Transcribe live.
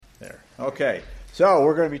There. Okay. So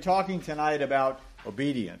we're going to be talking tonight about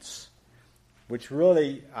obedience, which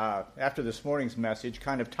really, after this morning's message,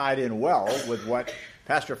 kind of tied in well with what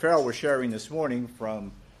Pastor Farrell was sharing this morning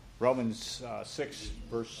from Romans 6,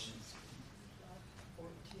 verse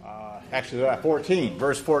 14.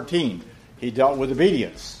 Verse 14. He dealt with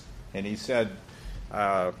obedience, and he said,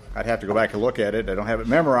 I'd have to go back and look at it. I don't have it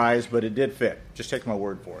memorized, but it did fit. Just take my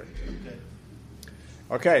word for it.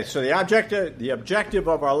 Okay, so the objective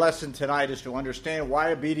of our lesson tonight is to understand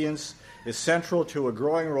why obedience is central to a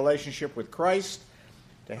growing relationship with Christ,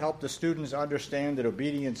 to help the students understand that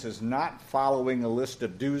obedience is not following a list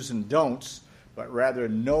of do's and don'ts, but rather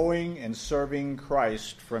knowing and serving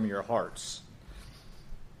Christ from your hearts.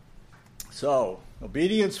 So,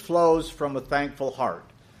 obedience flows from a thankful heart.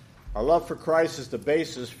 Our love for Christ is the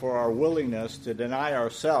basis for our willingness to deny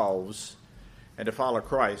ourselves and to follow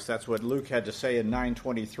Christ. That's what Luke had to say in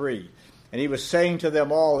 9:23. And he was saying to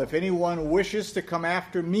them all, if anyone wishes to come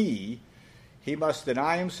after me, he must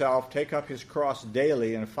deny himself, take up his cross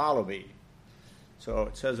daily, and follow me. So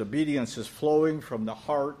it says obedience is flowing from the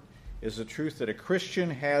heart, is the truth that a Christian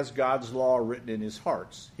has God's law written in his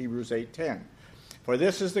hearts. Hebrews 8:10. For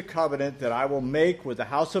this is the covenant that I will make with the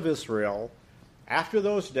house of Israel. After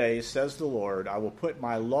those days, says the Lord, I will put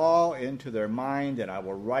my law into their mind, and I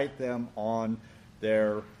will write them on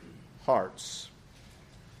their hearts.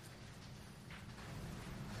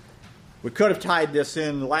 We could have tied this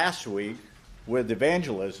in last week with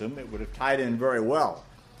evangelism. It would have tied in very well,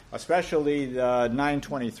 especially the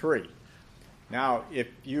 9:23. Now, if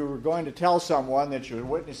you were going to tell someone that you're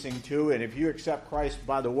witnessing to, and if you accept Christ,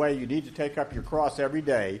 by the way, you need to take up your cross every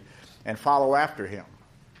day and follow after him.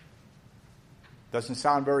 Doesn't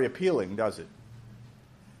sound very appealing, does it?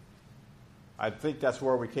 I think that's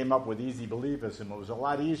where we came up with easy believism. It was a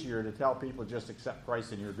lot easier to tell people just accept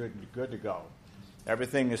Christ and you're good to go.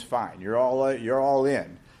 Everything is fine. You're all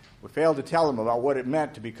in. We failed to tell them about what it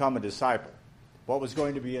meant to become a disciple, what was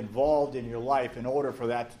going to be involved in your life in order for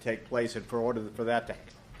that to take place and for that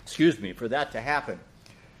to happen.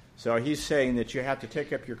 So he's saying that you have to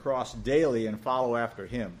take up your cross daily and follow after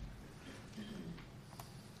him.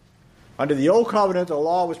 Under the Old Covenant, the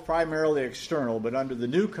law was primarily external, but under the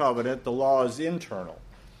New Covenant, the law is internal.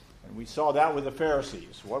 And we saw that with the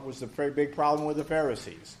Pharisees. What was the very big problem with the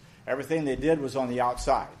Pharisees? Everything they did was on the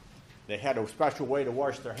outside. They had a special way to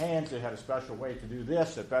wash their hands. They had a special way to do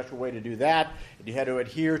this, a special way to do that. And you had to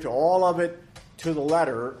adhere to all of it to the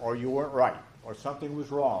letter, or you weren't right, or something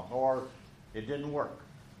was wrong, or it didn't work.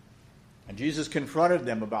 And Jesus confronted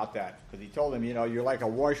them about that, because he told them, you're like a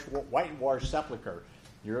whitewashed sepulcher.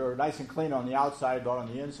 You're nice and clean on the outside, but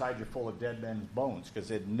on the inside you're full of dead men's bones, because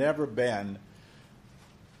they'd never been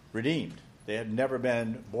redeemed. They had never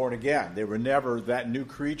been born again. They were never that new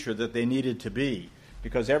creature that they needed to be,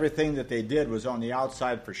 because everything that they did was on the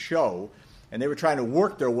outside for show, and they were trying to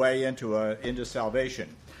work their way into salvation.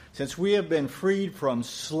 Since we have been freed from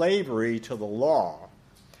slavery to the law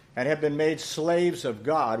and have been made slaves of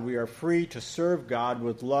God, we are free to serve God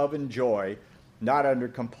with love and joy, not under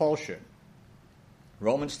compulsion.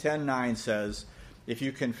 Romans 10:9 says, if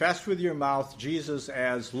you confess with your mouth Jesus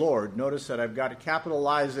as Lord, notice that I've got it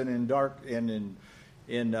capitalized and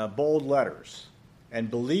in bold letters, and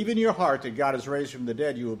believe in your heart that God is raised from the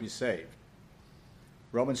dead, you will be saved.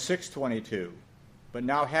 Romans 6:22, but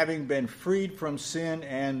now having been freed from sin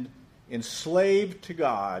and enslaved to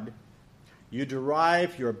God, you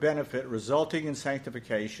derive your benefit resulting in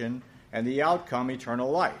sanctification and the outcome eternal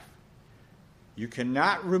life. You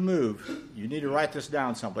cannot remove, you need to write this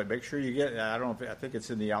down someplace. Make sure you get it. I think it's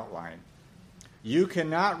in the outline. You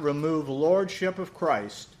cannot remove lordship of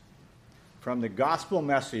Christ from the gospel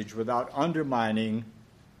message without undermining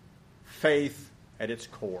faith at its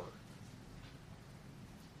core.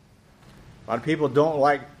 A lot of people don't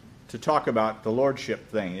like to talk about the lordship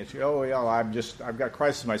thing. It's, I've got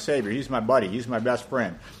Christ as my Savior. He's my buddy. He's my best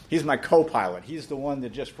friend. He's my co-pilot. He's the one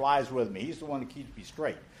that just flies with me. He's the one that keeps me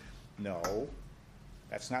straight. No,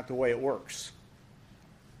 that's not the way it works.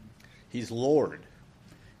 He's Lord.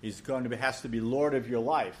 He's has to be Lord of your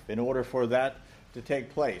life in order for that to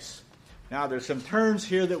take place. Now, there's some terms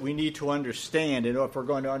here that we need to understand, and if we're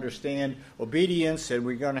going to understand obedience, and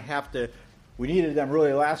we needed them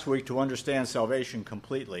really last week to understand salvation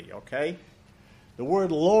completely, okay? The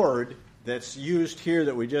word Lord that's used here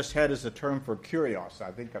that we just had is a term for kurios.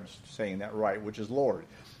 I think I'm saying that right, which is Lord.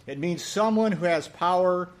 It means someone who has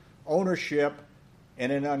power, ownership,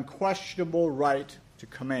 and an unquestionable right to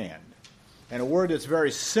command. And a word that's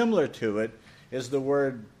very similar to it is the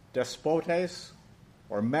word despotes,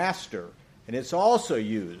 or master. And it's also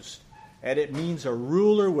used and it means a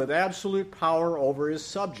ruler with absolute power over his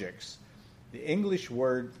subjects. The English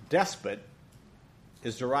word despot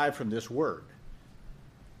is derived from this word.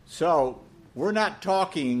 So we're not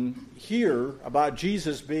talking here about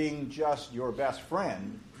Jesus being just your best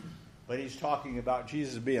friend, but he's talking about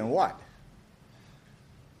Jesus being what?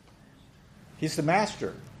 He's the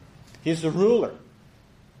master. He's the ruler.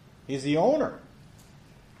 He's the owner.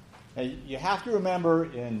 And you have to remember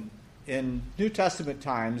in New Testament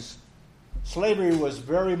times, slavery was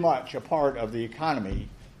very much a part of the economy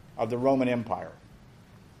of the Roman Empire.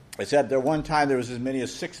 It said that one time there was as many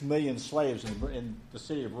as 6 million slaves in the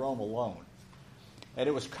city of Rome alone. And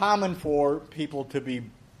it was common for people to be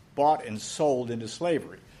bought and sold into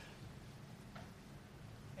slavery.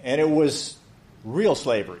 And it was real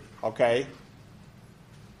slavery, okay?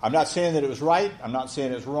 I'm not saying that it was right. I'm not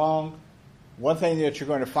saying it's wrong. One thing that you're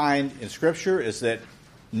going to find in Scripture is that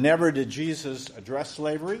never did Jesus address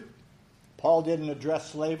slavery. Paul didn't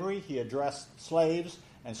address slavery. He addressed slaves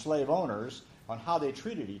and slave owners on how they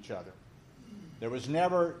treated each other.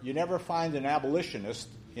 You never find an abolitionist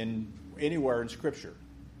anywhere in Scripture.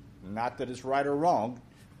 Not that it's right or wrong,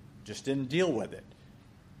 just didn't deal with it.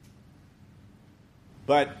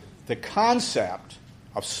 But the concept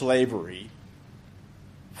of slavery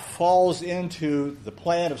falls into the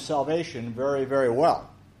plan of salvation very, very well,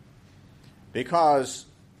 because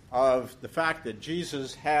of the fact that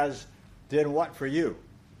Jesus did what for you?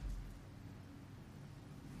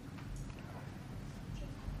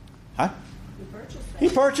 Huh? He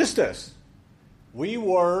purchased us. We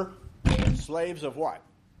were slaves of what?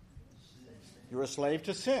 You were a slave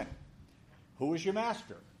to sin. Who was your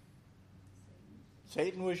master?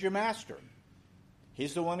 Satan was your master.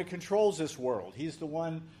 He's the one who controls this world. He's the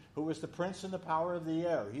one who is the prince and the power of the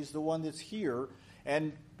air. He's the one that's here.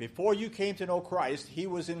 And before you came to know Christ, he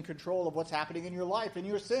was in control of what's happening in your life and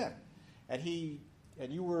your sin. And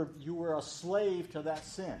you were a slave to that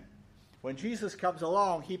sin. When Jesus comes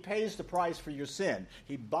along, he pays the price for your sin.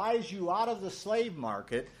 He buys you out of the slave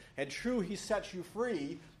market, and true, he sets you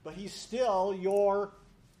free, but he's still your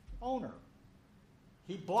owner.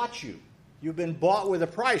 He bought you. You've been bought with a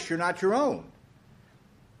price. You're not your own.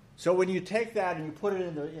 So when you take that and you put it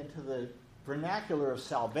into the vernacular of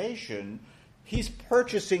salvation, he's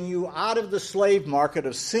purchasing you out of the slave market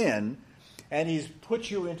of sin, and he's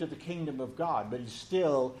put you into the kingdom of God. But he's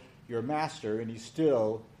still your master, and he's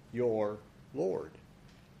still your Lord.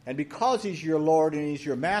 And because he's your Lord and he's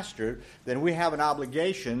your master, then we have an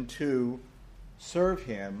obligation to serve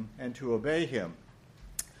him and to obey him.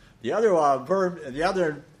 The other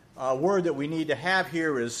word that we need to have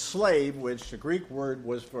here is slave, which the Greek word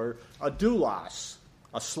was for a doulos,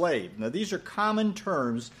 a slave. Now, these are common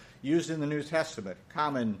terms used in the New Testament,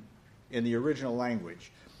 common in the original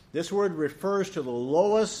language. This word refers to the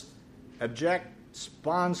lowest abject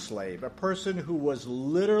bond slave, a person who was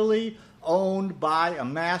literally owned by a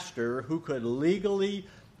master who could legally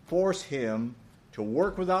force him to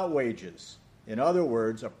work without wages. In other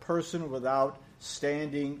words, a person without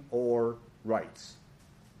standing or rights.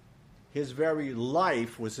 His very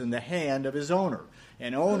life was in the hand of his owner.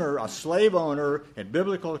 An owner, a slave owner in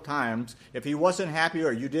biblical times, if he wasn't happy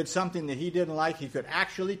or you did something that he didn't like, he could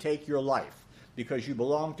actually take your life because you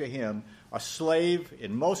belonged to him. A slave,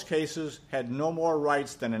 in most cases, had no more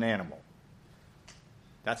rights than an animal.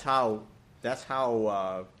 That's how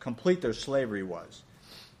complete their slavery was.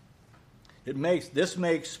 This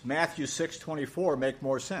makes Matthew 6:24 make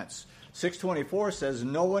more sense. 6:24 says,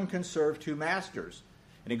 "No one can serve two masters."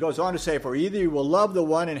 And he goes on to say, "For either you will love the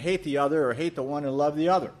one and hate the other, or hate the one and love the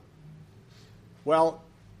other." Well,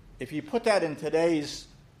 if you put that in today's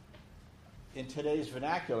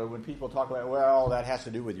vernacular, when people talk about, well, that has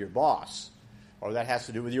to do with your boss, or that has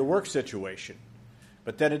to do with your work situation.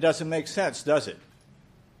 But then it doesn't make sense, does it?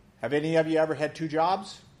 Have any of you ever had two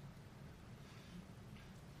jobs?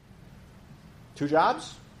 Two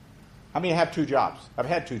jobs? How many have two jobs? I've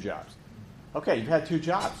had two jobs. Okay, you've had two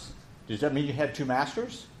jobs. Does that mean you had two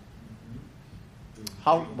masters?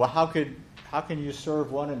 How can you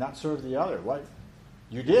serve one and not serve the other? What?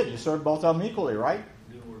 You did. You served both of them equally, right?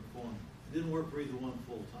 Didn't work for them. Didn't work for either one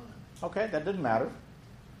full time. Okay, that didn't matter.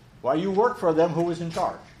 Well, you worked for them. Who was in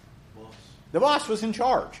charge? Boss. The boss was in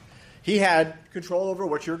charge. He had control over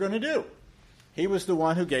what you're going to do. He was the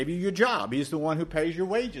one who gave you your job. He's the one who pays your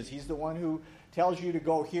wages. He's the one who tells you to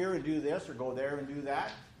go here and do this, or go there and do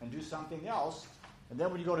that, and do something else. And then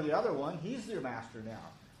when you go to the other one, he's your master now.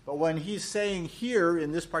 But when he's saying here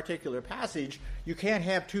in this particular passage, you can't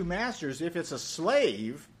have two masters. If it's a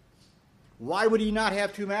slave, why would he not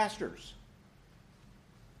have two masters?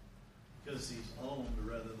 Because he's owned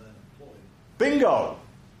rather than employed. Bingo!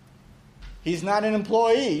 He's not an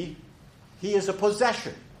employee. He is a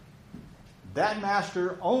possession. That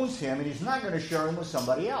master owns him, and he's not going to share him with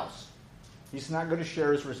somebody else. He's not going to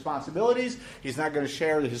share his responsibilities. He's not going to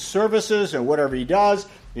share his services and whatever he does,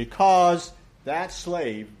 because that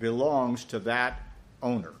slave belongs to that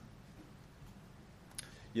owner.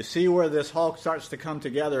 You see where this all starts to come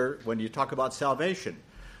together when you talk about salvation.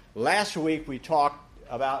 Last week we talked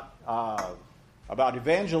about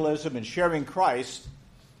evangelism and sharing Christ,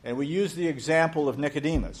 and we used the example of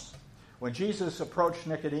Nicodemus. When Jesus approached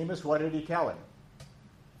Nicodemus, what did he tell him?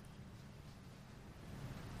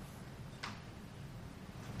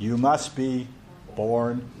 You must be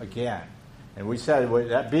born again. And we said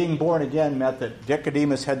that being born again meant that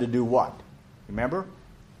Nicodemus had to do what? Remember?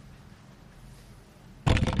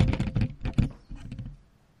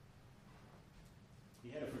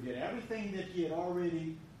 He had to forget everything that he had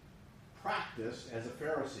already practiced as a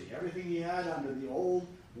Pharisee. Everything he had under the old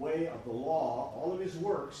way of the law, all of his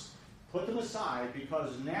works, put them aside,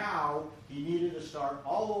 because now he needed to start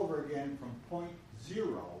all over again from point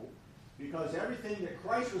zero, because everything that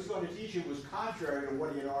Christ was going to teach him was contrary to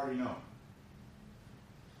what he had already known.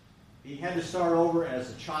 He had to start over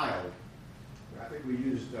as a child. I think we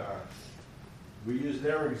used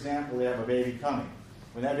their example. They have a baby coming.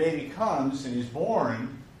 When that baby comes and he's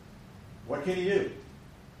born, what can he do?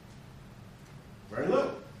 Very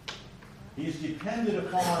little. He's dependent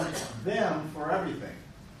upon them for everything.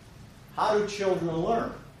 How do children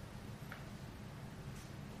learn?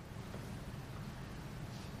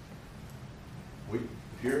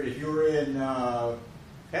 If you were in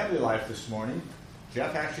family life this morning,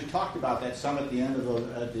 Jeff actually talked about that some at the end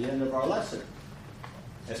of our lesson.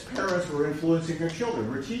 As parents, we're influencing our children.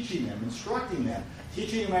 We're teaching them, instructing them,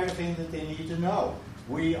 teaching them everything that they need to know.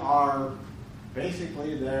 We are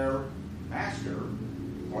basically their master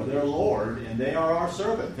or their Lord, and they are our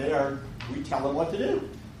servant. We tell them what to do.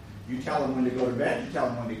 You tell them when to go to bed. You tell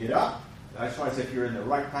them when to get up. That's why I said if you're in the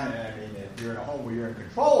right kind of, if you're in a home where you're in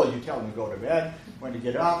control, you tell them to go to bed, when to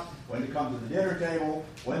get up, when to come to the dinner table,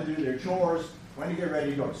 when to do their chores, when to get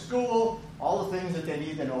ready to go to school, all the things that they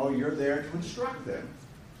need to know, you're there to instruct them.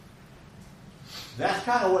 That's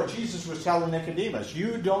kind of what Jesus was telling Nicodemus.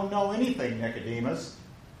 You don't know anything, Nicodemus.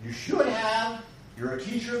 You should have. You're a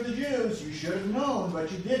teacher of the Jews. You should have known, but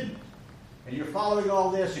you didn't. And you're following all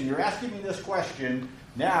this, and you're asking me this question.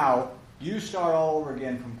 Now, you start all over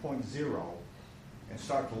again from point zero and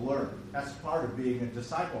start to learn. That's part of being a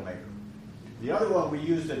disciple maker. The other one we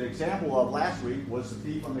used an example of last week was the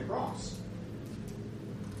thief on the cross.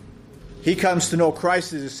 He comes to know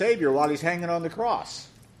Christ as his Savior while he's hanging on the cross.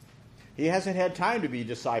 He hasn't had time to be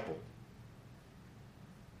discipled,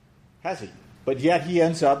 has he? But yet he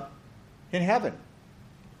ends up in heaven.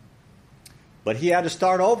 But he had to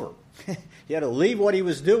start over. He had to leave what he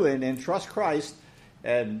was doing and trust Christ.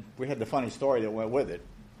 And we had the funny story that went with it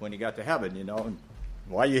when he got to heaven, And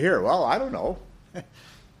why are you here? Well, I don't know.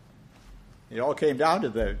 It all came down to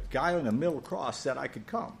the guy on the middle cross said I could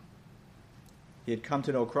come. He had come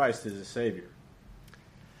to know Christ as his Savior.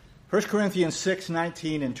 1 Corinthians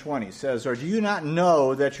 6:19 and 20 says, Or do you not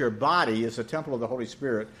know that your body is a temple of the Holy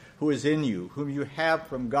Spirit who is in you, whom you have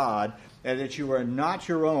from God, and that you are not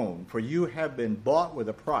your own, for you have been bought with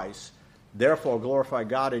a price. Therefore glorify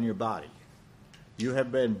God in your body. You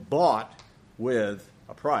have been bought with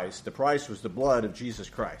a price. The price was the blood of Jesus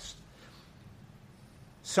Christ.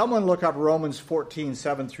 Someone look up Romans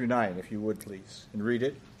 14:7 through 9, if you would, please, and read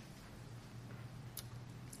it.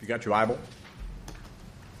 You got your Bible?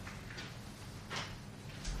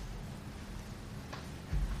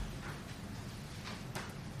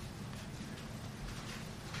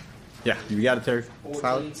 Yeah, you got it there?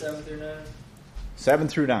 14, 7 through 9? 7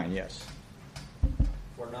 through 9, yes.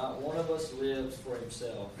 For not one of us lives for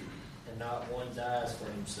himself, and not one dies for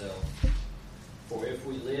himself. For if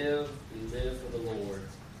we live for the Lord.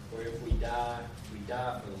 For if we die for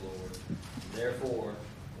the Lord. Therefore,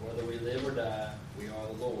 whether we live or die, we are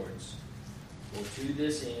the Lord's. For to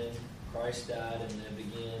this end Christ died and lived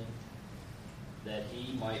again, that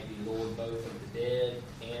he might be Lord both of the dead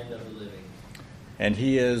and of the living. And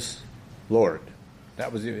he is Lord.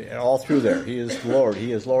 That was all through there. He is Lord.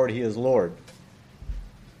 He is Lord. He is Lord.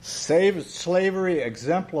 Slavery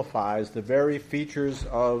exemplifies the very features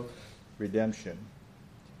of redemption.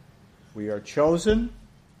 We are chosen.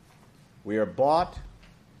 We are bought.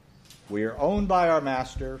 We are owned by our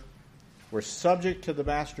master. We're subject to the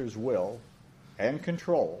master's will and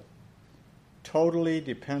control, totally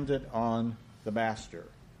dependent on the master.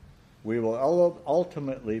 We will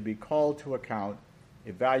ultimately be called to account,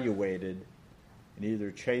 evaluated, and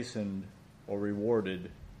either chastened or rewarded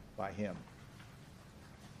by him.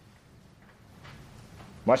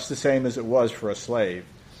 much the same as it was for a slave.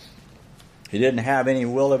 He didn't have any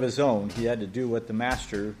will of his own. He had to do what the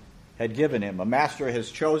master had given him. A master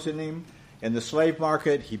has chosen him in the slave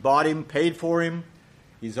market. He bought him, paid for him.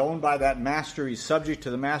 He's owned by that master. He's subject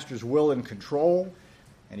to the master's will and control,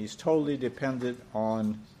 and he's totally dependent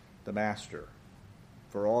on the master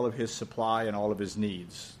for all of his supply and all of his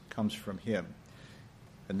needs. Comes from him.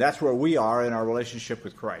 And that's where we are in our relationship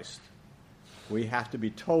with Christ. We have to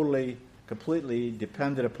be totally, completely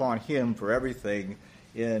dependent upon him for everything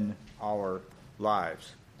in our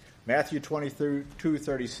lives. Matthew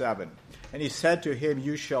 22:37. And he said to him,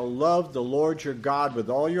 you shall love the Lord your God with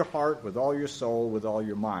all your heart, with all your soul, with all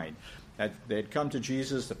your mind. They had come to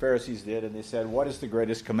Jesus, the Pharisees did, and they said, what is the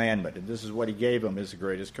greatest commandment? And this is what he gave them as the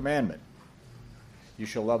greatest commandment. You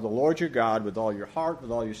shall love the Lord your God with all your heart,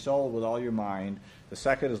 with all your soul, with all your mind. The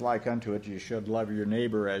second is like unto it, you should love your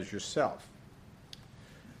neighbor as yourself.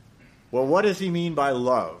 Well, what does he mean by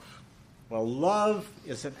love? Well, love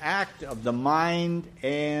is an act of the mind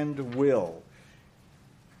and will.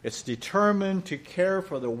 It's determined to care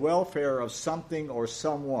for the welfare of something or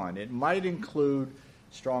someone. It might include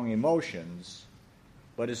strong emotions,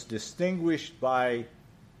 but it's distinguished by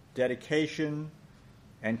dedication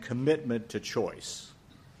and commitment to choice.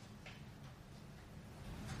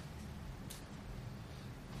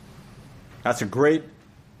 That's a great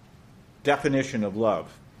definition of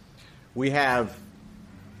love. In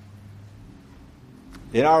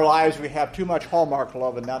our lives, we have too much Hallmark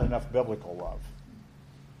love and not enough biblical love.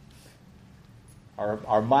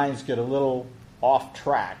 Our minds get a little off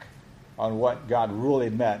track on what God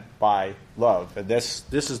really meant by love. And this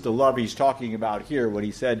is the love he's talking about here when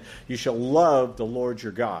he said, you shall love the Lord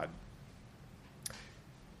your God.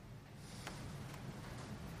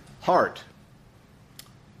 Heart.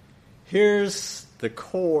 Here's the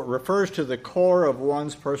core, refers to the core of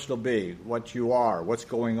one's personal being, what you are, what's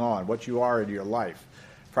going on, what you are in your life.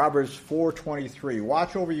 Proverbs 4:23,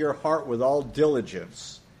 watch over your heart with all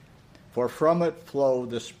diligence, for from it flow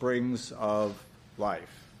the springs of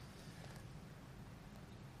life.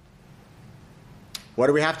 What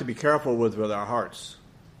do we have to be careful with our hearts?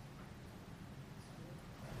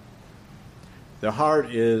 The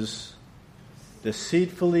heart is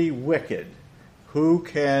deceitfully wicked. Who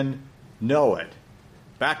can know it?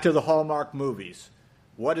 Back to the Hallmark movies.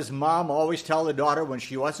 What does mom always tell the daughter when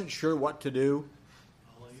she wasn't sure what to do?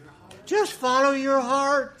 Follow your heart. Just follow your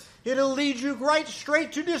heart. It'll lead you right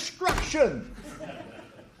straight to destruction.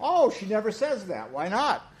 Oh, she never says that. Why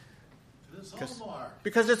not? It's Hallmark.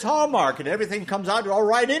 Because it's Hallmark and everything comes out all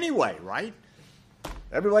right anyway, right?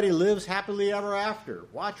 Everybody lives happily ever after.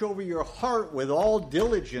 Watch over your heart with all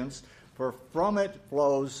diligence, for from it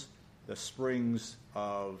flows the springs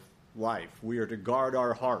of life. We are to guard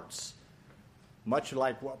our hearts. Much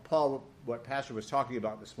like what Pastor was talking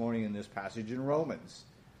about this morning in this passage in Romans.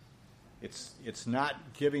 It's not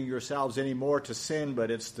giving yourselves any more to sin, but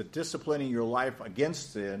it's the disciplining your life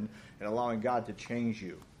against sin and allowing God to change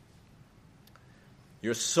you.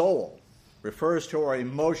 Your soul refers to our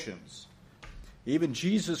emotions. Even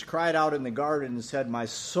Jesus cried out in the garden and said, my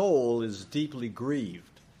soul is deeply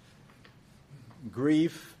grieved.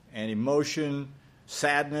 Grief and emotion,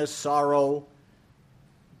 sadness, sorrow,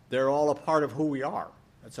 they're all a part of who we are.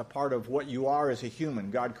 It's a part of what you are as a human.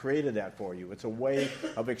 God created that for you. It's a way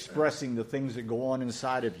of expressing the things that go on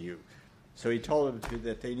inside of you. So he told them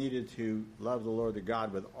that they needed to love the Lord their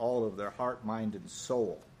God with all of their heart, mind, and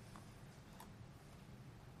soul.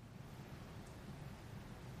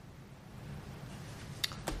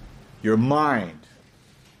 Your mind,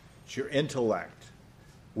 it's your intellect,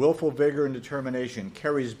 willful vigor and determination,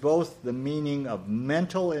 carries both the meaning of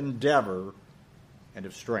mental endeavor and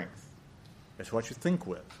of strength. It's what you think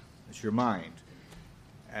with. It's your mind.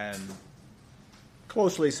 And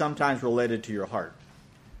closely sometimes related to your heart.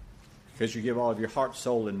 Because you give all of your heart,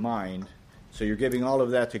 soul, and mind. So you're giving all of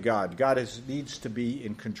that to God. God needs to be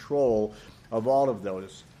in control of all of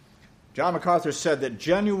those. John MacArthur said that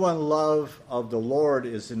genuine love of the Lord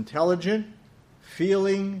is intelligent,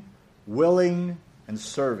 feeling, willing, and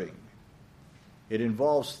serving. It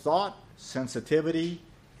involves thought, sensitivity,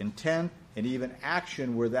 intent, and even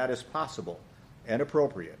action where that is possible and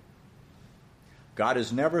appropriate. God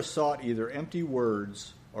has never sought either empty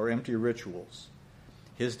words or empty rituals.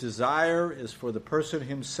 His desire is for the person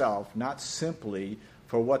himself, not simply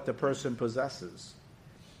for what the person possesses.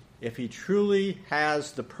 If he truly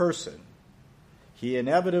has the person, he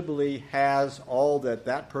inevitably has all that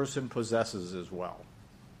that person possesses as well.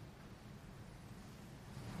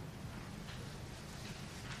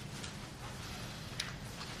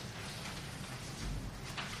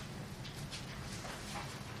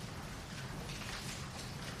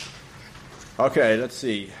 Okay, let's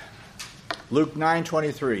see. Luke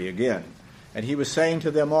 9:23 again. And he was saying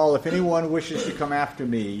to them all, if anyone wishes to come after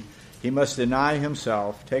me, he must deny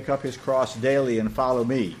himself, take up his cross daily, and follow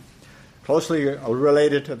me. Closely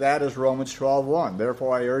related to that is Romans 12:1.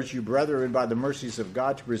 Therefore I urge you, brethren, by the mercies of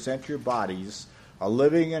God, to present your bodies a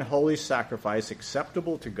living and holy sacrifice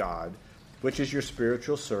acceptable to God, which is your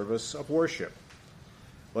spiritual service of worship.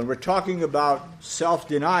 When we're talking about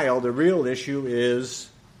self-denial, the real issue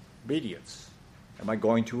is obedience. Am I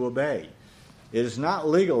going to obey? It is not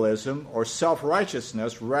legalism or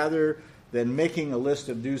self-righteousness. Rather than making a list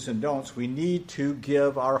of do's and don'ts, we need to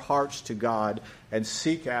give our hearts to God and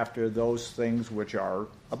seek after those things which are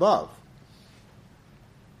above.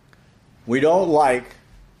 We don't like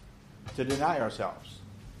to deny ourselves.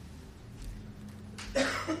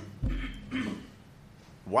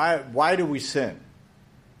 Why do we sin?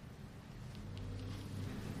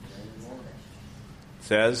 It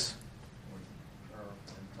says,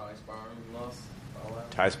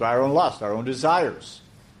 enticed by our own lust, our own desires,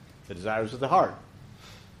 the desires of the heart.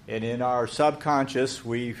 And in our subconscious,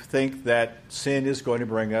 we think that sin is going to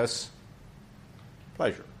bring us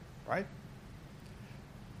pleasure, right?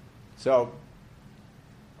 So,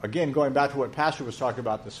 again, going back to what Pastor was talking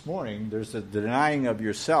about this morning, there's the denying of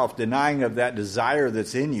yourself, denying of that desire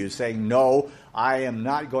that's in you, saying, no, I am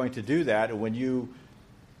not going to do that. And when you,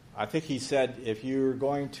 I think he said, if you're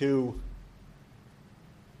going to,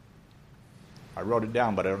 I wrote it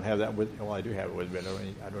down, but I don't have that with me. Well, I do have it with me.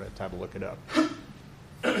 I don't have time to look it up.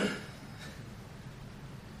 It's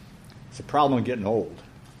a problem of getting old.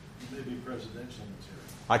 Maybe presidential material.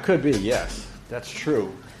 I could be, yes. That's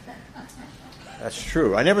true. That's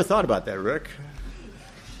true. I never thought about that, Rick.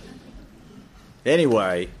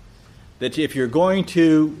 Anyway, that if you're going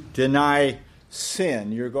to deny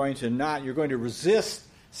sin, you're going to resist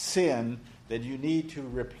sin, then you need to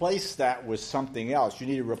replace that with something else. You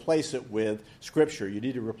need to replace it with Scripture. You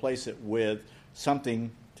need to replace it with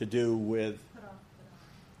something to do with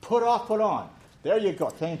put off, put on. There you go.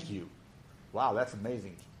 Thank you. Wow, that's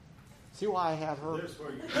amazing. See why I have her? That's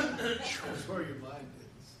where your mind is.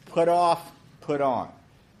 Put off, put on.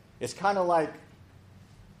 It's kind of like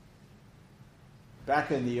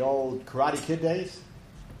back in the old Karate Kid days.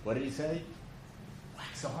 What did he say?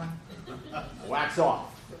 Wax on, wax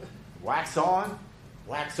off. Wax on,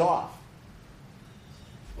 wax off.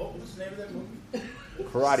 What was the name of that movie?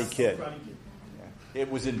 Karate Kid. Karate Kid. Yeah. It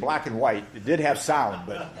was in black and white. It did have sound,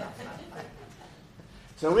 but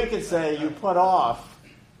so we could say you put off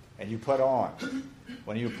and you put on.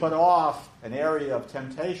 When you put off an area of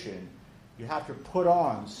temptation, you have to put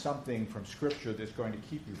on something from Scripture that's going to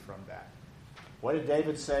keep you from that. What did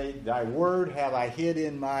David say? Thy word have I hid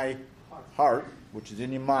in my heart, which is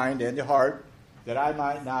in your mind and your heart, that I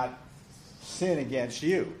might not sin against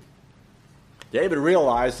you. David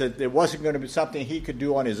realized that it wasn't going to be something he could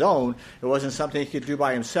do on his own. It wasn't something he could do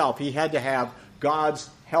by himself. He had to have God's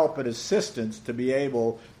help and assistance to be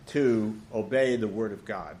able to obey the Word of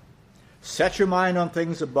God. Set your mind on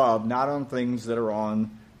things above, not on things that are on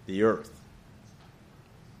the earth.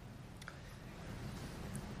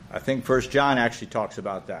 I think 1 John actually talks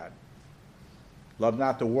about that. Love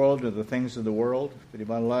not the world or the things of the world. If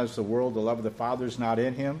anyone loves the world, the love of the Father is not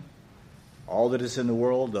in him. All that is in the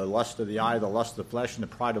world, the lust of the eye, the lust of the flesh, and the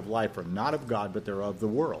pride of life are not of God, but they're of the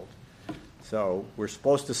world. So we're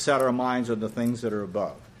supposed to set our minds on the things that are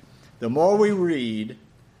above. The more we read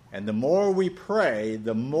and the more we pray,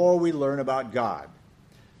 the more we learn about God.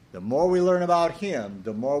 The more we learn about Him,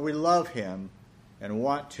 the more we love Him and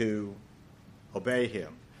want to obey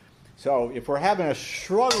Him. So if we're having a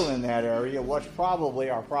struggle in that area, what's probably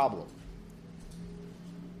our problem?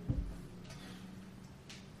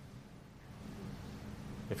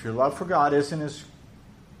 If your love for God isn't as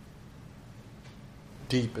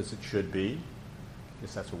deep as it should be, I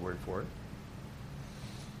guess that's a word for it,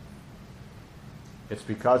 it's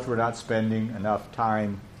because we're not spending enough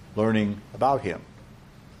time learning about Him.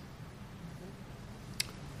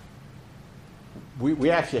 We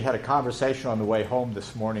actually had a conversation on the way home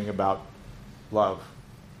this morning about love.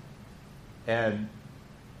 And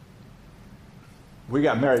we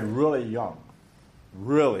got married really young.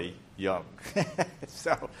 Really young.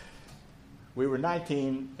 So we were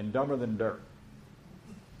 19 and dumber than dirt.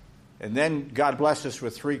 And then God blessed us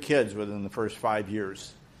with 3 kids within the first 5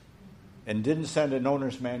 years. And didn't send an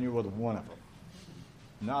owner's manual with one of them.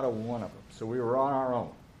 Not a one of them. So we were on our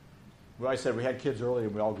own. Well, I said we had kids early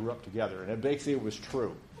and we all grew up together. And basically it was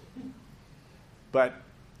true. But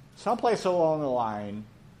someplace along the line,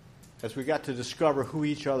 as we got to discover who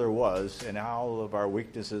each other was and all of our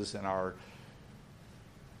weaknesses and our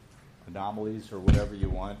anomalies or whatever you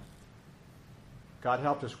want, God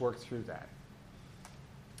helped us work through that.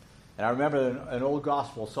 And I remember an old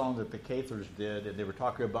gospel song that the Cathars did, and they were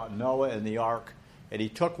talking about Noah and the ark, and he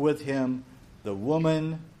took with him the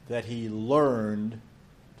woman that he learned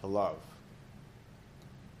to love.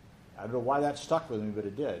 I don't know why that stuck with me, but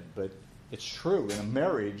it did. But it's true. In a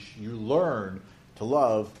marriage, you learn to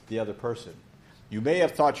love the other person. You may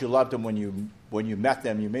have thought you loved them when you met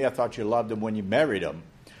them. You may have thought you loved them when you married them.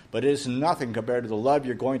 But it is nothing compared to the love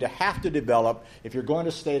you're going to have to develop if you're going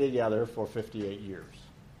to stay together for 58 years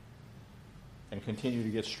and continue to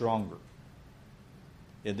get stronger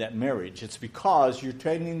in that marriage. It's because you're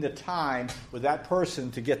taking the time with that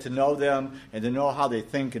person to get to know them and to know how they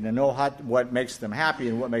think and to know what makes them happy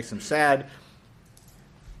and what makes them sad.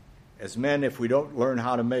 As men, if we don't learn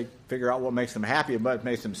how to figure out what makes them happy and what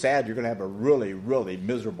makes them sad, you're going to have a really, really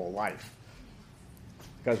miserable life.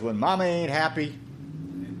 Because when mama ain't happy,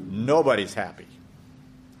 nobody's happy.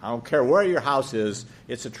 I don't care where your house is,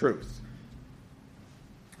 it's the truth.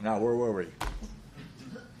 Now, where were we?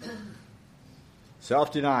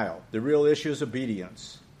 Self-denial. The real issue is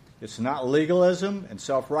obedience. It's not legalism and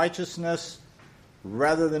self-righteousness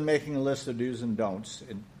rather than making a list of do's and don'ts.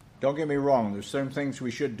 And don't get me wrong, there's some things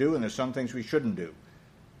we should do and there's some things we shouldn't do.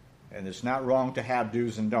 And it's not wrong to have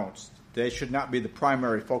do's and don'ts. They should not be the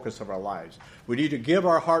primary focus of our lives. We need to give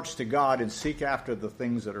our hearts to God and seek after the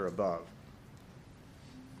things that are above.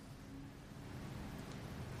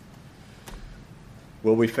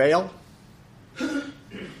 Will we fail?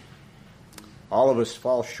 All of us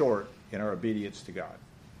fall short in our obedience to God.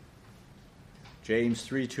 James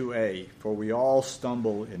 3:2a, for we all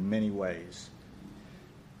stumble in many ways.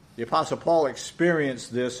 The Apostle Paul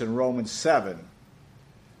experienced this in Romans 7.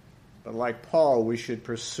 But like Paul, we should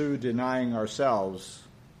pursue denying ourselves,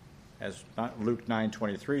 as Luke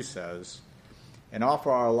 9:23 says, and offer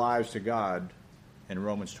our lives to God in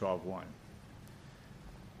Romans 12:1.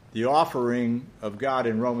 The offering of God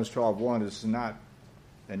in Romans 12:1 is not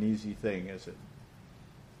an easy thing, is it?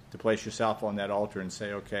 To place yourself on that altar and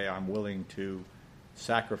say, okay, I'm willing to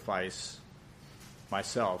sacrifice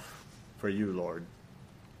myself for you, Lord,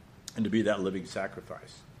 and to be that living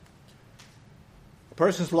sacrifice. A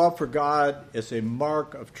person's love for God is a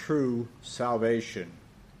mark of true salvation.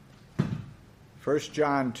 1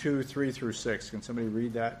 John 2:3-6. Can somebody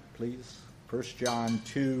read that, please? 1 John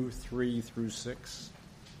 2:3-6.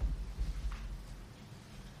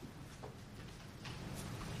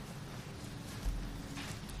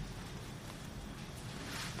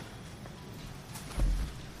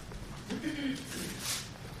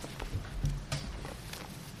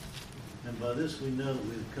 And by this we know that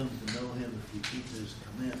we have come to know him if we keep his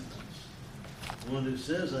commandments. The one who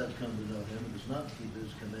says, I've come to know him, and does not keep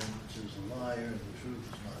his commandments is a liar, and the truth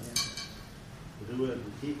is not in him. But whoever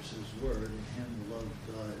keeps his word, in him the love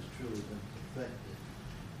of God has truly been perfected.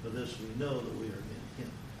 By this we know that we are in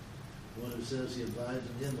him. The one who says he abides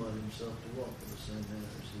in him ought himself to walk in the same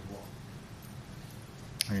manner as he walked.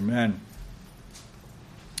 Amen.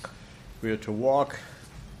 We are to walk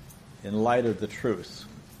in light of the truth.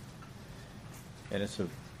 And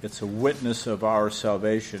it's a witness of our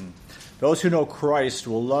salvation. Those who know Christ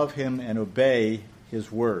will love him and obey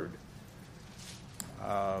his word.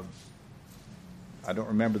 I don't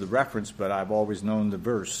remember the reference, but I've always known the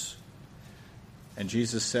verse. And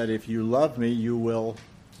Jesus said, if you love me, you will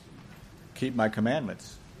keep my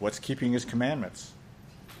commandments. What's keeping his commandments?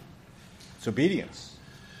 It's obedience.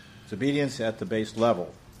 It's obedience at the base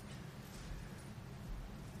level.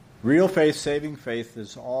 Real faith, saving faith,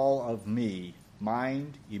 is all of me,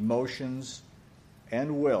 mind, emotions,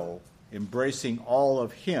 and will, embracing all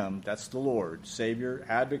of him, that's the Lord, Savior,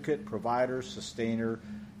 Advocate, Provider, Sustainer,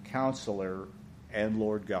 Counselor, and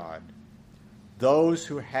Lord God. Those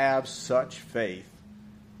who have such faith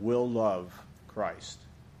will love Christ.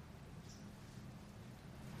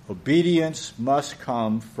 Obedience must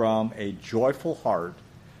come from a joyful heart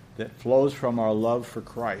that flows from our love for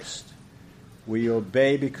Christ. We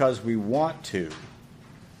obey because we want to,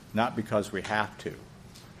 not because we have to.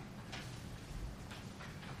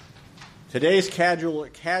 Today's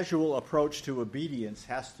casual approach to obedience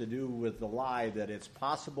has to do with the lie that it's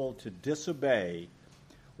possible to disobey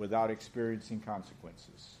without experiencing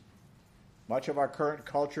consequences. Much of our current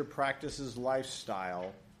culture practicing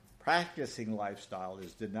lifestyle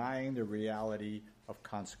is denying the reality of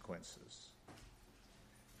consequences.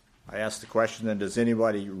 I ask the question then, does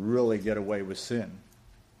anybody really get away with sin?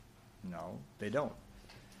 No, they don't.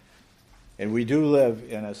 And we do live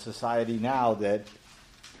in a society now that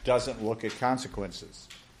doesn't look at consequences.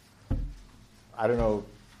 I don't know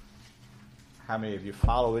how many of you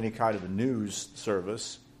follow any kind of a news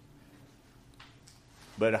service,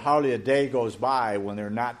 But hardly a day goes by when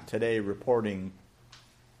they're not today reporting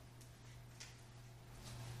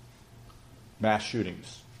mass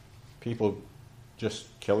shootings. People just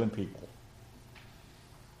killing people.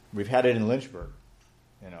 We've had it in Lynchburg,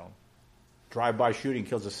 Drive-by shooting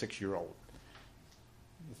kills a 6-year-old.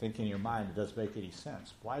 You think in your mind it doesn't make any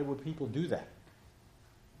sense. Why would people do that?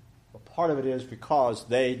 Well, part of it is because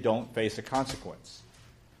they don't face a consequence.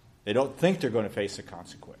 They don't think they're going to face a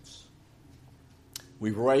consequence.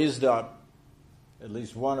 We've raised up at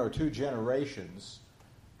least 1 or 2 generations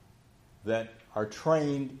that are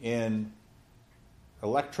trained in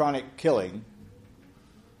electronic killing,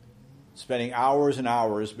 spending hours and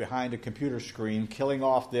hours behind a computer screen, killing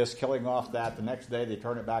off this, killing off that. The next day they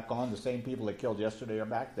turn it back on. The same people they killed yesterday are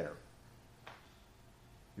back there.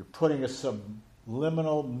 You're putting a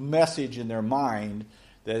subliminal message in their mind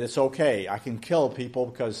that it's okay. I can kill people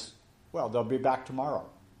because, they'll be back tomorrow.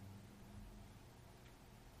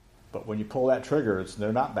 But when you pull that trigger,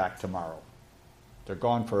 they're not back tomorrow. They're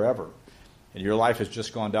gone forever. And your life has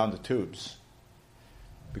just gone down the tubes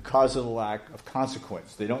because of the lack of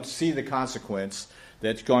consequence. They don't see the consequence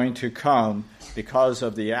that's going to come because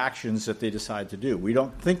of the actions that they decide to do. We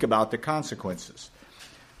don't think about the consequences.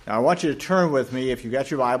 Now, I want you to turn with me, if you've got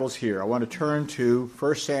your Bibles here, I want to turn to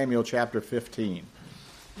 1 Samuel chapter 15.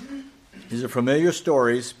 These are familiar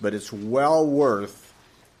stories, but it's well worth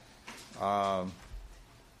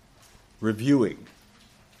reviewing.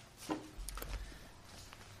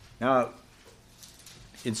 Now,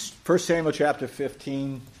 in 1 Samuel chapter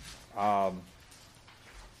 15,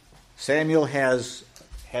 Samuel has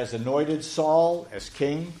anointed Saul as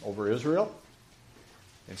king over Israel.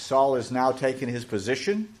 And Saul has now taken his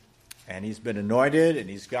position, and he's been anointed, and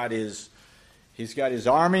he's got his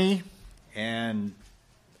army, and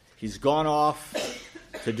he's gone off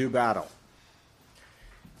to do battle.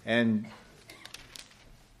 And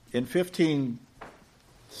in 15,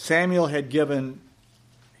 Samuel had given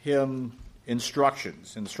him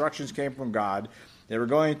instructions. Instructions came from God. They were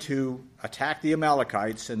going to attack the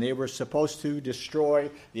Amalekites, and they were supposed to destroy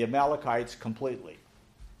the Amalekites completely.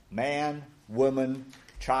 Man, woman,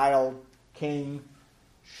 child, king,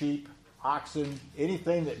 sheep, oxen,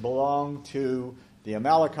 anything that belonged to the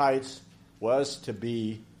Amalekites was to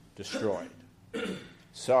be destroyed.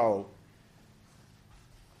 So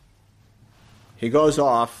he goes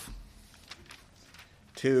off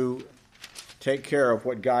to take care of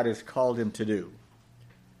what God has called him to do.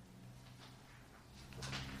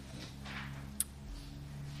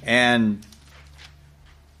 And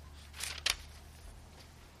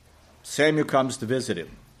Samuel comes to visit him.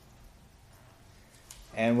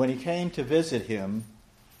 And when he came to visit him,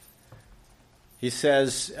 he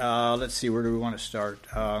says, let's see, where do we want to start?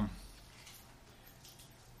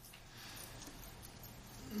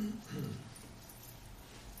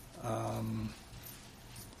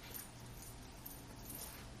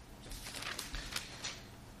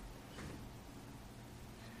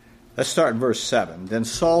 Let's start in verse 7. Then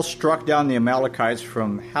Saul struck down the Amalekites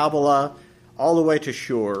from Havilah all the way to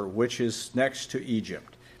Shur, which is next to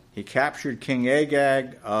Egypt. He captured King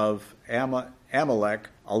Agag of Amalek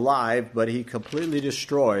alive, but he completely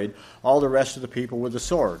destroyed all the rest of the people with the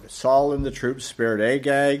sword. Saul and the troops spared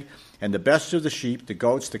Agag and the best of the sheep, the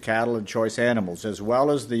goats, the cattle, and choice animals, as well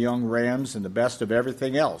as the young rams and the best of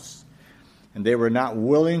everything else. And they were not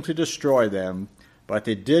willing to destroy them, but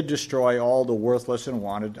they did destroy all the worthless and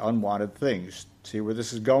unwanted things. See where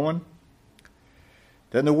this is going?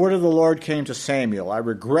 Then the word of the Lord came to Samuel. I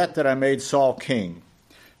regret that I made Saul king,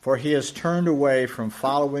 for he has turned away from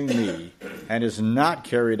following me and has not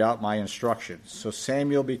carried out my instructions. So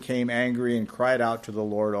Samuel became angry and cried out to the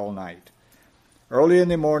Lord all night. Early in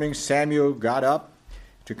the morning, Samuel got up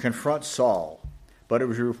to confront Saul. But it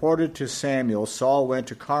was reported to Samuel, Saul went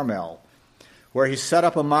to Carmel, where he set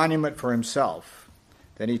up a monument for himself.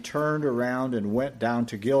 Then he turned around and went down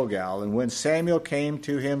to Gilgal. And when Samuel came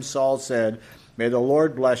to him, Saul said, May the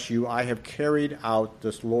Lord bless you. I have carried out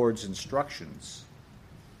the Lord's instructions.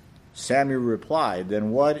 Samuel replied,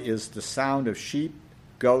 Then what is the sound of sheep,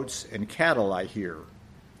 goats, and cattle I hear?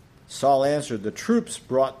 Saul answered, The troops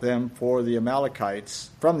brought them from the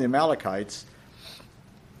Amalekites,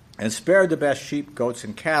 and spared the best sheep, goats,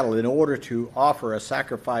 and cattle in order to offer a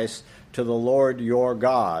sacrifice to the Lord your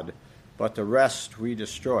God. But the rest we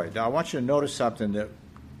destroyed. Now I want you to notice something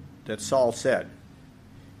that Saul said.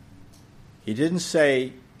 He didn't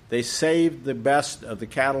say they saved the best of the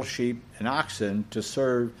cattle, sheep, and oxen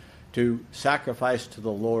to sacrifice to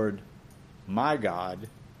the Lord my God,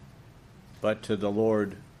 but to the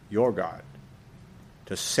Lord your God,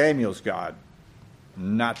 to Samuel's God,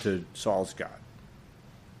 not to Saul's God.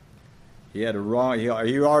 He had a wrong. He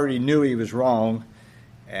already knew he was wrong,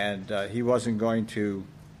 and he wasn't going to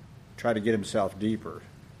try to get himself deeper.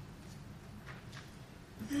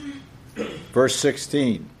 Verse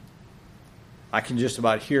 16. I can just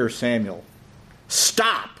about hear Samuel.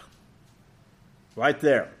 Stop! Right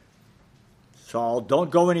there. Saul, don't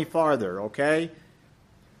go any farther, okay?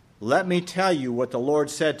 Let me tell you what the Lord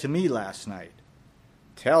said to me last night.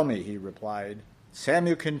 Tell me, he replied.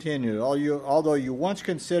 Samuel continued, although you once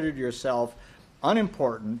considered yourself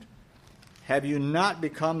unimportant, have you not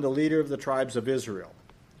become the leader of the tribes of Israel?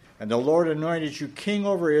 And the Lord anointed you king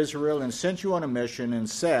over Israel and sent you on a mission and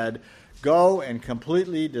said, go and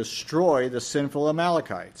completely destroy the sinful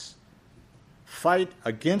Amalekites. Fight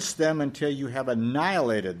against them until you have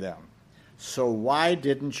annihilated them. So why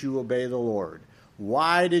didn't you obey the Lord?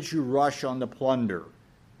 Why did you rush on the plunder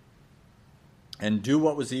and do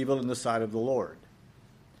what was evil in the sight of the Lord?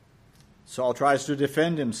 Saul tries to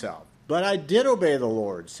defend himself. But I did obey the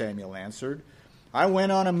Lord, Samuel answered. I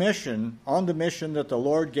went on the mission that the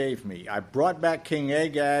Lord gave me. I brought back King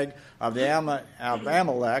Agag of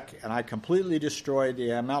Amalek, and I completely destroyed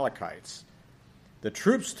the Amalekites. The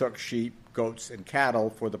troops took sheep, goats, and cattle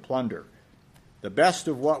for the plunder, the best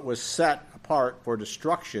of what was set apart for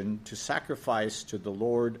destruction to sacrifice to the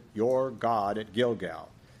Lord your God at Gilgal.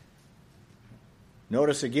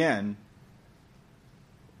 Notice again,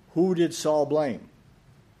 who did Saul blame?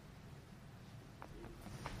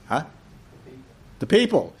 Huh? The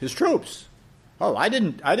people, his troops. Oh, I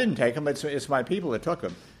didn't take them. It's my people that took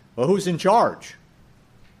them. Well, who's in charge?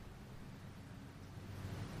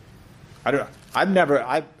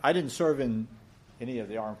 I didn't serve in any of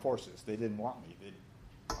the armed forces. They didn't want me.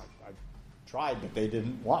 I tried, but they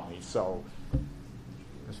didn't want me. So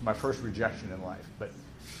this is my first rejection in life. But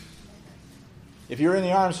if you're in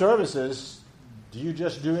the armed services, do you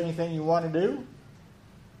just do anything you want to do?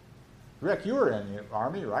 Rick, you were in the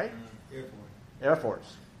Army, right? Air Force. Air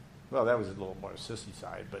Force. Well, that was a little more sissy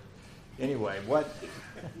side, but anyway, what?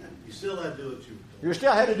 You still had to do what you were told. You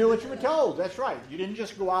still had to do what you were told. That's right. You didn't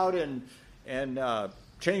just go out and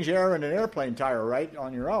change air in an airplane tire, right,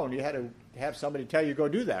 on your own. You had to have somebody tell you go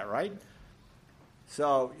do that, right?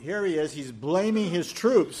 So here he is. He's blaming his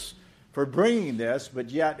troops for bringing this,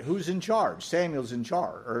 but yet who's in charge? Samuel's in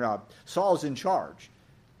charge, or Saul's in charge.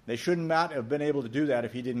 They should not have been able to do that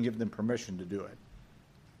if he didn't give them permission to do it.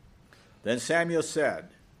 Then Samuel said,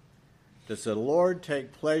 does the Lord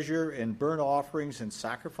take pleasure in burnt offerings and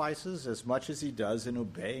sacrifices as much as he does in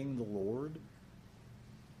obeying the Lord?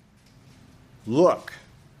 Look,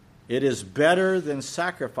 it is better than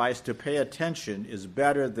sacrifice to pay attention is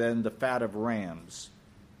better than the fat of rams.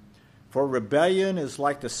 For rebellion is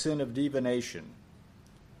like the sin of divination,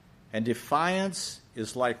 and defiance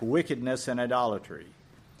is like wickedness and idolatry.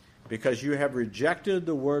 Because you have rejected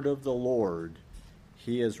the word of the Lord,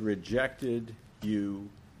 he has rejected you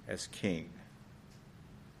as king.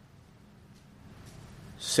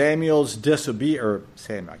 Saul's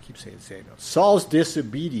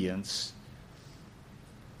disobedience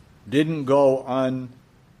didn't go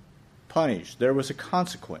unpunished. There was a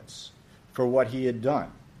consequence for what he had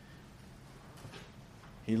done.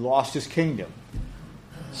 He lost his kingdom.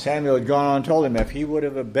 Samuel had gone on and told him if he would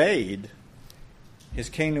have obeyed, his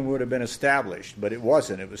kingdom would have been established, but it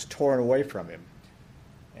wasn't. It was torn away from him.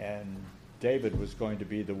 And David was going to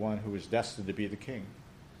be the one who was destined to be the king,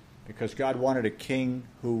 because God wanted a king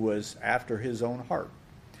who was after his own heart,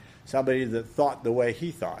 somebody that thought the way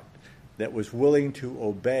he thought, that was willing to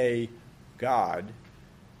obey God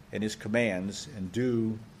and his commands and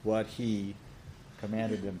do what he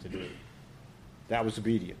commanded them to do. That was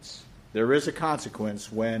obedience. There is a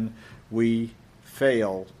consequence when we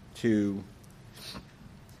fail to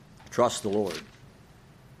trust the Lord.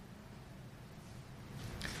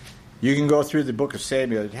 You can go through the book of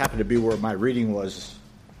Samuel. It happened to be where my reading was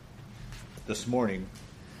this morning,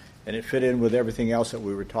 and it fit in with everything else that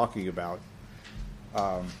we were talking about.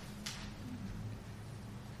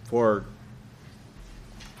 For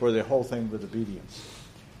the whole thing with obedience.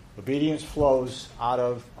 Obedience flows out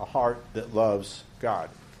of a heart that loves God.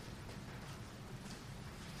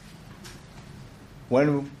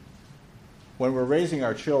 When we're raising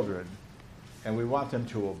our children and we want them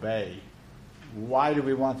to obey, why do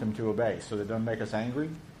we want them to obey? So they don't make us angry?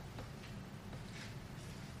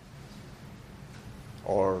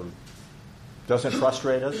 Or doesn't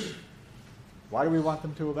frustrate us? Why do we want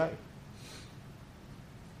them to obey?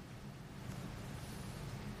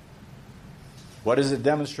 What does it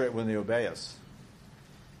demonstrate when they obey us?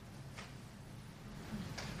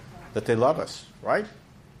 That they love us, right?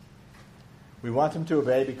 We want them to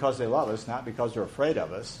obey because they love us, not because they're afraid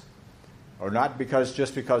of us, Or not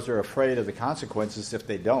just because they're afraid of the consequences if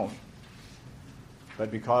they don't, but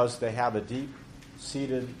because they have a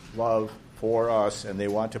deep-seated love for us and they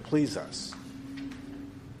want to please us.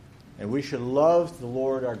 And we should love the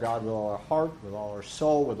Lord our God with all our heart, with all our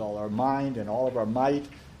soul, with all our mind, and all of our might,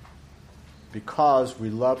 because we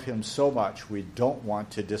love him so much we don't want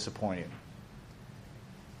to disappoint him.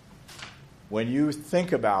 When you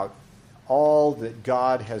think about all that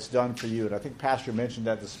God has done for you, and I think Pastor mentioned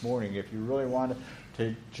that this morning, if you really want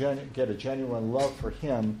to get a genuine love for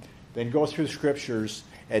him, then go through the Scriptures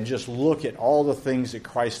and just look at all the things that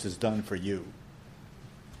Christ has done for you.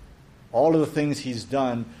 All of the things he's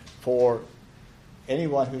done for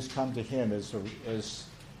anyone who's come to him is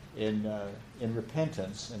in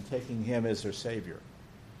repentance and taking him as their Savior.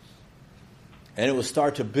 And it will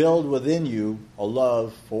start to build within you a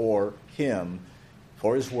love for him,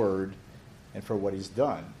 for his word, and for what he's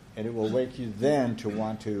done. And it will wake you then to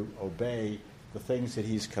want to obey the things that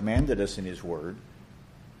he's commanded us in his word.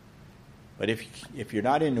 But if you're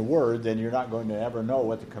not in the word, then you're not going to ever know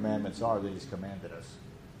what the commandments are that he's commanded us.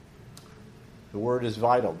 The word is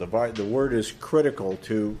vital. The word is critical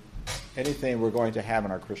to anything we're going to have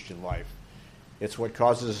in our Christian life. It's what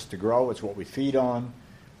causes us to grow. It's what we feed on.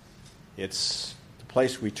 It's the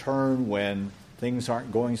place we turn when things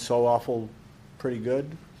aren't going so awful pretty good.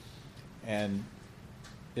 And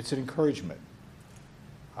it's an encouragement.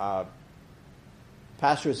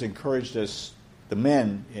 Pastor has encouraged us, the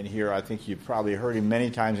men in here, I think you've probably heard him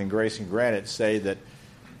many times in Grace and Granite say that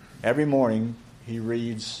every morning he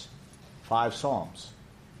reads 5 Psalms.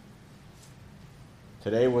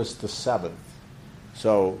 Today was the 7th.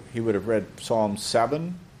 So he would have read Psalm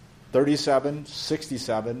 7, 37,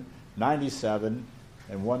 67, 97,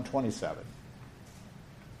 and 127.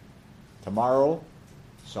 Tomorrow,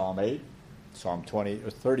 Psalm 8, Psalm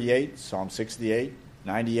 38, Psalm 68,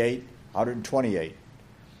 98, 128.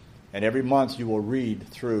 And every month you will read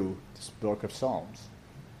through this book of Psalms.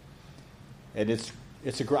 And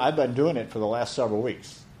I've been doing it for the last several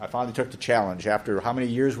weeks. I finally took the challenge after how many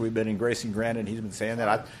years we've been in Grace and Granite, and he's been saying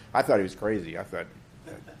that. I thought he was crazy. I thought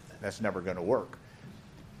that's never going to work.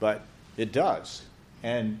 But it does.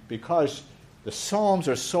 And because the Psalms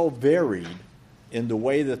are so varied in the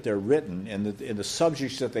way that they're written and in the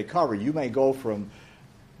subjects that they cover, you may go from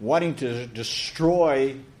wanting to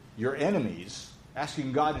destroy your enemies,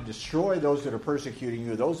 asking God to destroy those that are persecuting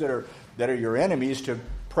you, those that are your enemies, to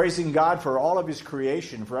praising God for all of his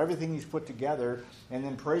creation, for everything he's put together, and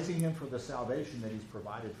then praising him for the salvation that he's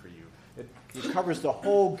provided for you. It covers the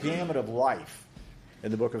whole gamut of life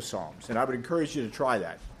in the book of Psalms. And I would encourage you to try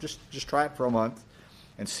that. Just try it for a month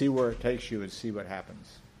and see where it takes you and see what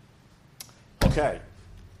happens. Okay.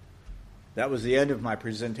 That was the end of my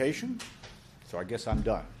presentation, so I guess I'm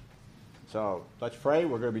done. So let's pray.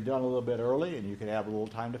 We're going to be done a little bit early, and you can have a little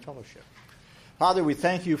time to fellowship. Father, we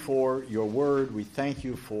thank you for your word. We thank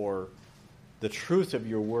you for the truth of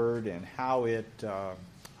your word and how it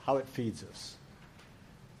feeds us.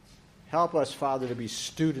 Help us, Father, to be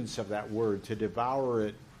students of that word, to devour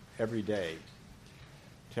it every day,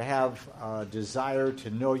 to have a desire to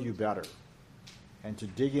know you better, and to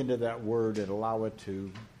dig into that word and allow it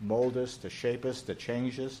to mold us, to shape us, to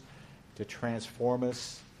change us, to transform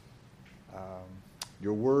us.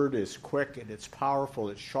 Your word is quick and it's powerful.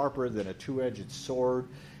 It's sharper than a two-edged sword.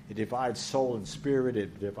 It divides soul and spirit.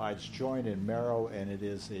 It divides joint and marrow, and it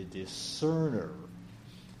is a discerner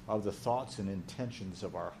of the thoughts and intentions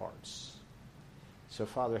of our hearts. So,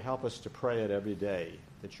 Father, help us to pray it every day,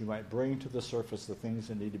 that you might bring to the surface the things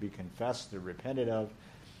that need to be confessed and repented of,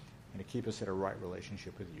 and to keep us in a right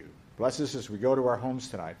relationship with you. Bless us as we go to our homes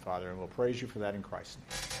tonight, Father, and we'll praise you for that in Christ's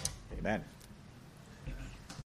name. Amen.